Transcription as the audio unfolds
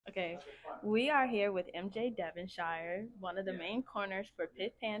Okay, we are here with MJ Devonshire, one of the main corners for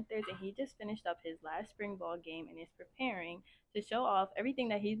Pitt Panthers, and he just finished up his last spring ball game and is preparing to show off everything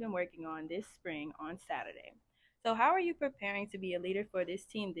that he's been working on this spring on Saturday. So, how are you preparing to be a leader for this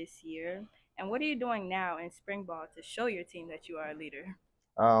team this year? And what are you doing now in spring ball to show your team that you are a leader?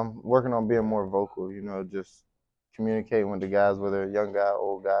 Working on being more vocal, just communicating with the guys, whether a young guy,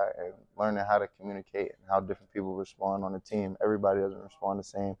 old guy, and learning how to communicate and how different people respond on the team. Everybody doesn't respond the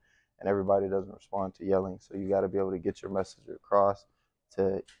same, and everybody doesn't respond to yelling. So you got to be able to get your message across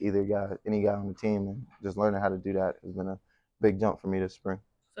to either guy, any guy on the team, and just learning how to do that has been a big jump for me this spring.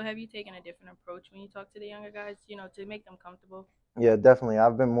 So, have you taken a different approach when you talk to the younger guys, to make them comfortable? Yeah, definitely.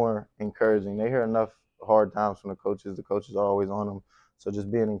 I've been more encouraging. They hear enough hard times from the coaches. The coaches are always on them. So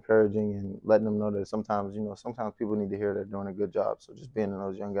just being encouraging and letting them know that sometimes, sometimes people need to hear they're doing a good job. So just being in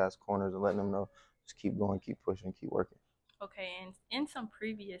those young guys' corners and letting them know, just keep going, keep pushing, keep working. Okay, and in some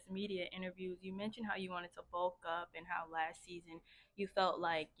previous media interviews, you mentioned how you wanted to bulk up and how last season you felt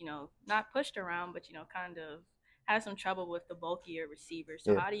like, not pushed around, but, kind of had some trouble with the bulkier receivers.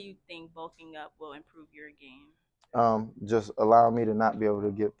 So, Yeah. how do you think bulking up will improve your game? Just allow me to not be able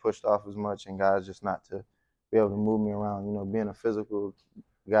to get pushed off as much and guys just not to be able to move me around. Being a physical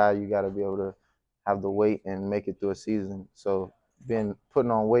guy, you got to be able to have the weight and make it through a season. So being putting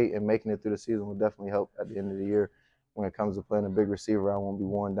on weight and making it through the season will definitely help at the end of the year. When it comes to playing a big receiver, I won't be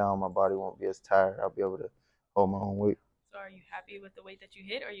worn down. My body won't be as tired. I'll be able to hold my own weight. So, are you happy with the weight that you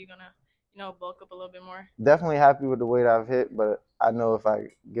hit, or are you gonna, bulk up a little bit more? Definitely happy with the weight I've hit, but I know if I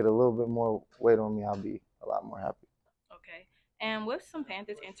get a little bit more weight on me, I'll be a lot more happy. Okay. And with some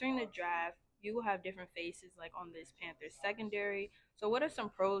Panthers entering the draft, you will have different faces like on this Panthers secondary. So what are some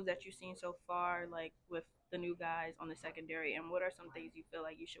pros that you've seen so far, like with the new guys on the secondary, and what are some things you feel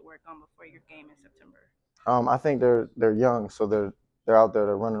like you should work on before your game in September? I think they're young, so they're out there,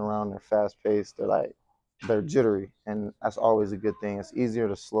 they're running around, they're fast paced, they're jittery, and that's always a good thing. It's easier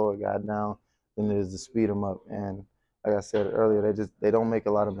to slow a guy down than it is to speed him up. And like I said earlier, they don't make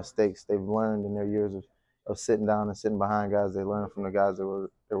a lot of mistakes. They've learned in their years of sitting down and sitting behind guys. They learned from the guys that were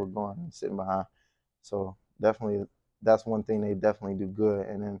going and sitting behind. So definitely, that's one thing they definitely do good.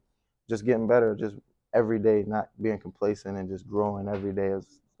 And then just getting better, just every day, not being complacent and just growing every day.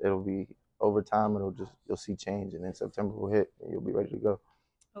 It'll be over time. You'll see change, and then September will hit, and you'll be ready to go.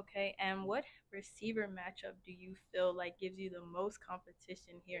 Okay, and what receiver matchup do you feel like gives you the most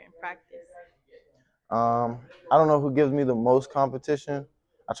competition here in practice? I don't know who gives me the most competition.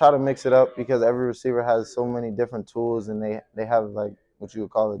 I try to mix it up because every receiver has so many different tools, and they have like what you would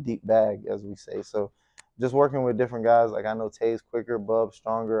call a deep bag, as we say. So just working with different guys, like I know Tay's quicker, Bub's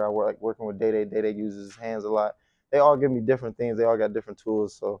stronger. I work like working with Day Day. Day Day uses his hands a lot. They all give me different things. They all got different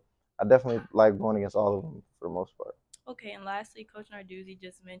tools. So I definitely like going against all of them for the most part. Okay, and lastly, Coach Narduzzi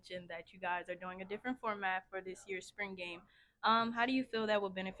just mentioned that you guys are doing a different format for this year's spring game. How do you feel that will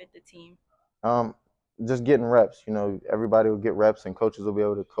benefit the team? Um, just getting reps. Everybody will get reps, and coaches will be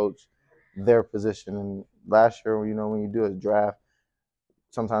able to coach their position. And last year, when you do a draft,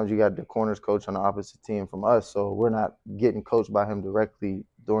 sometimes you got the corners coach on the opposite team from us, so we're not getting coached by him directly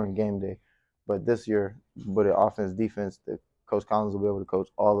during game day. But this year, with the offense, defense, the Coach Collins will be able to coach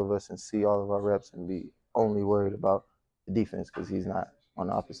all of us and see all of our reps and be only worried about the defense because he's not on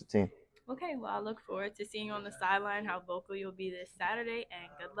the opposite team. Okay, well, I look forward to seeing you on the sideline, how vocal you'll be this Saturday, and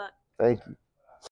good luck. Thank you.